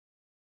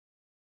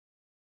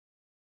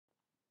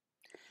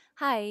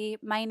Hi,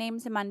 my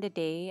name's Amanda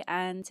Dee,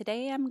 and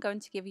today I'm going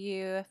to give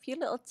you a few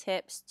little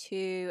tips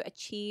to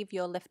achieve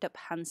your lift up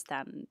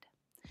handstand.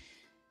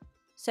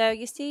 So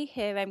you see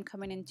here I'm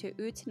coming into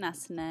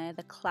Uttanasana,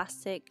 the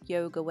classic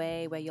yoga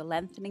way where you're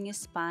lengthening your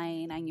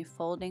spine and you're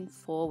folding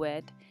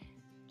forward,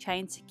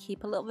 trying to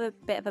keep a little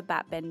bit of a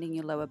back bend in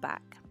your lower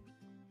back.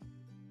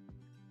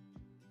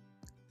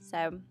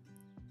 So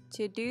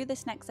to do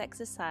this next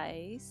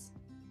exercise,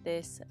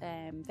 this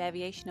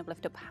variation of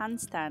lift up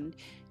handstand,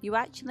 you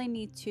actually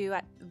need to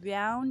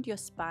round your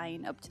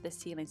spine up to the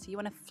ceiling. So you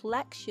want to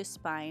flex your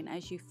spine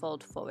as you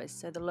fold forward.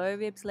 So the lower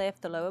ribs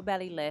lift, the lower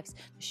belly lifts,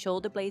 the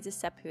shoulder blades are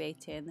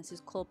separating. This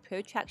is called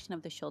protraction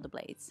of the shoulder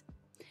blades.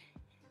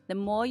 The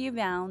more you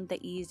round, the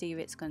easier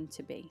it's going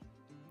to be.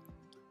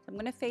 I'm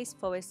going to face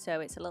forward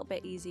so it's a little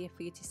bit easier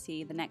for you to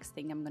see the next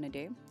thing I'm going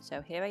to do.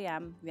 So here I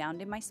am,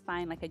 rounding my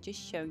spine like I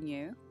just shown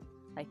you.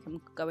 Like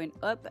I'm going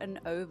up and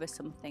over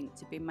something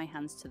to bring my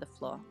hands to the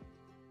floor.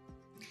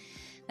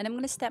 Then I'm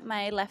going to step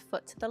my left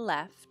foot to the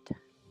left.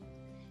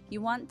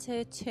 You want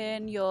to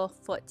turn your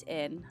foot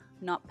in,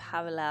 not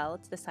parallel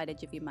to the side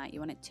edge of your mat. You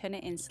want to turn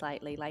it in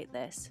slightly like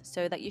this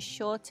so that you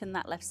shorten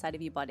that left side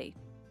of your body.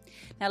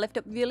 Now lift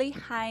up really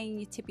high in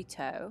your tippy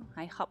toe.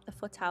 I hop the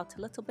foot out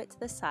a little bit to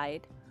the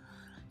side.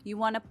 You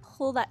want to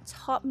pull that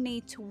top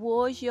knee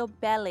towards your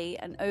belly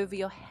and over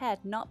your head,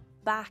 not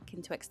back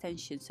into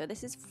extension. So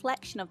this is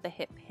flexion of the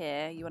hip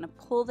here. You want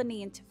to pull the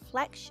knee into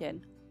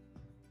flexion,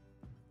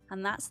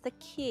 and that's the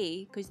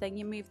key, because then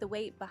you move the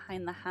weight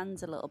behind the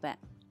hands a little bit.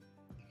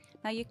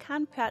 Now you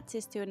can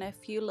practice doing a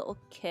few little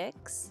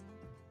kicks,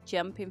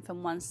 jumping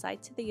from one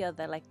side to the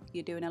other like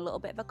you're doing a little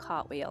bit of a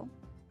cartwheel.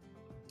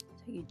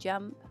 So you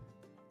jump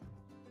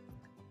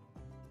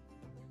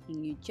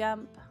and you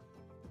jump.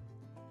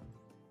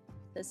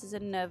 This is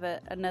another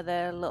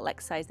little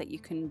exercise that you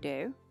can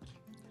do.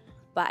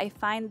 But I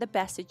find the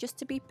best is just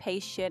to be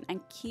patient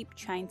and keep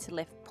trying to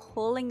lift,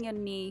 pulling your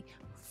knee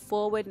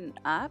forward and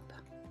up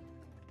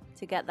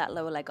to get that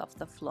lower leg off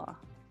the floor.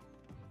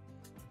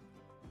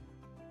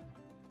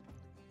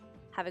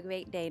 Have a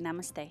great day.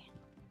 Namaste.